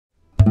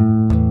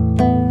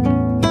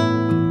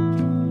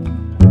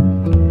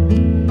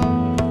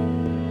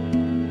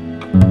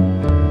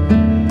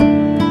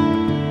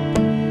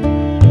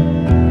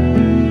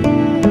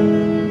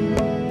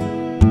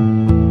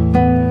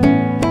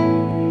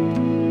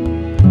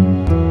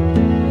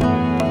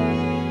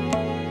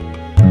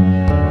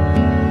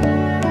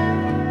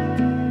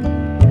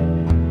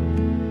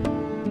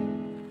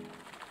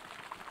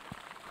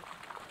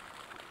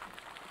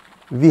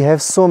We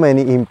have so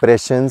many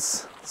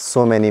impressions,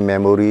 so many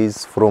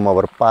memories from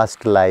our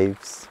past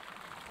lives,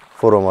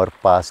 from our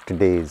past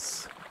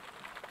days.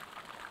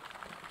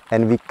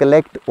 And we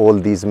collect all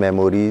these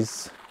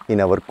memories in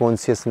our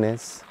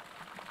consciousness.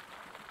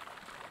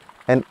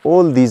 And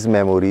all these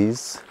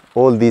memories,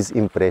 all these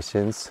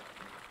impressions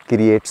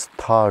creates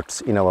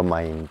thoughts in our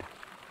mind.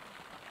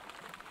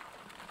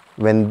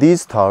 When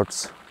these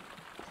thoughts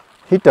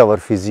hit our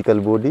physical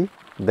body,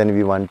 then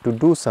we want to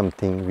do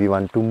something, we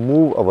want to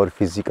move our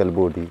physical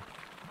body.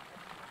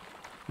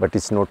 But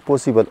it's not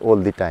possible all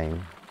the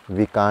time.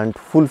 We can't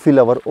fulfill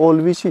our all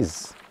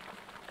wishes.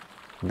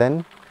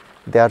 Then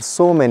there are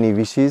so many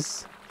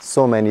wishes,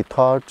 so many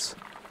thoughts,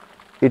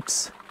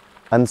 it's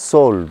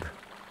unsolved.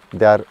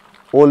 They are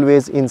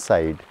always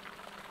inside.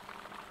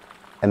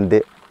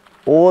 And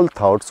all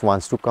thoughts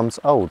wants to come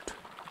out.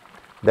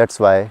 That's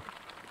why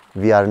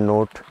we are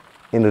not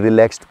in a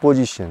relaxed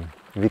position.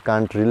 We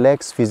can't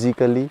relax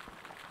physically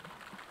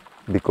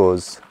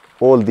because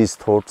all these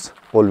thoughts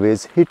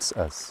always hits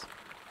us.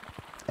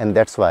 And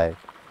that's why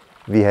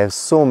we have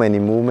so many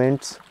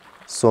movements,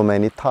 so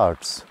many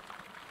thoughts.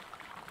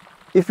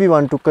 If we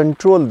want to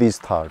control these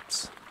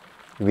thoughts,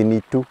 we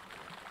need to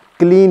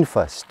clean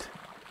first.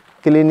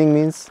 Cleaning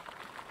means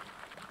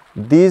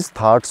these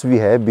thoughts we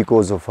have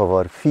because of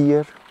our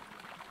fear,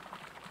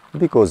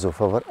 because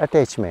of our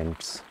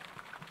attachments.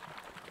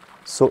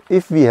 So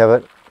if we have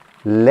a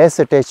less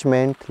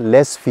attachment,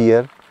 less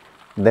fear,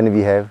 then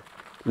we have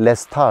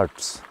less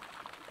thoughts.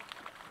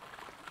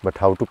 But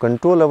how to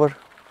control our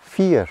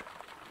fear?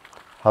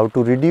 How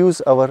to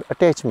reduce our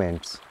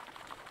attachments?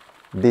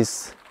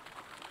 This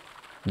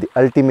the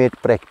ultimate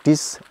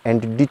practice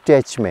and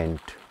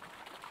detachment.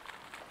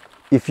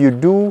 If you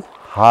do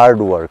hard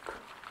work,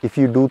 if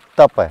you do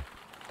tapa,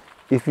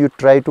 if you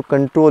try to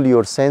control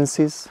your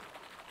senses,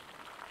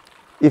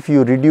 if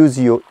you reduce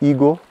your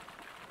ego,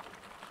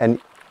 and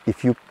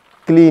if you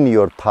clean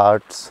your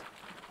thoughts,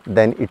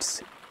 then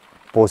it's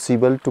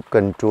possible to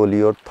control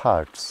your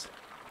thoughts.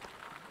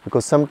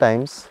 Because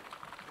sometimes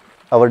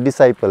our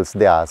disciples,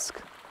 they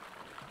ask,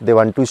 they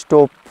want to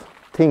stop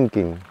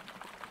thinking,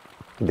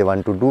 they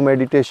want to do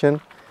meditation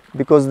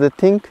because they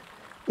think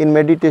in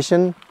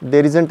meditation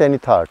there isn't any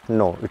thought.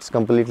 No, it's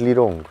completely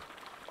wrong.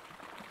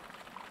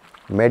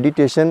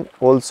 Meditation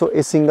also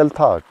a single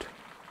thought.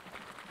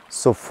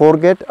 So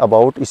forget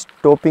about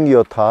stopping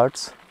your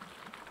thoughts,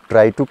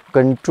 try to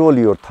control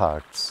your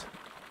thoughts.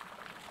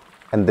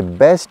 And the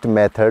best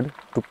method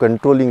to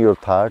controlling your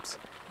thoughts,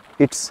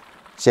 it's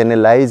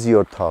channelize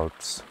your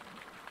thoughts.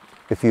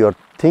 If you are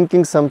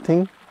thinking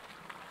something,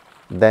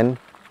 then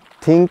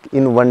think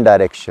in one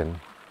direction.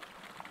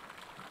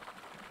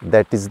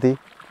 That is the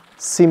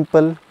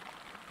simple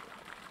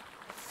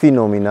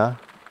phenomena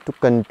to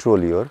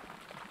control your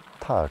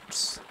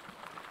thoughts.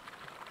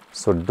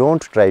 So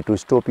don't try to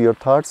stop your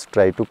thoughts,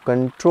 try to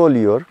control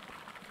your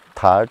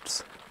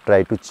thoughts,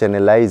 try to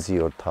channelize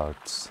your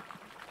thoughts.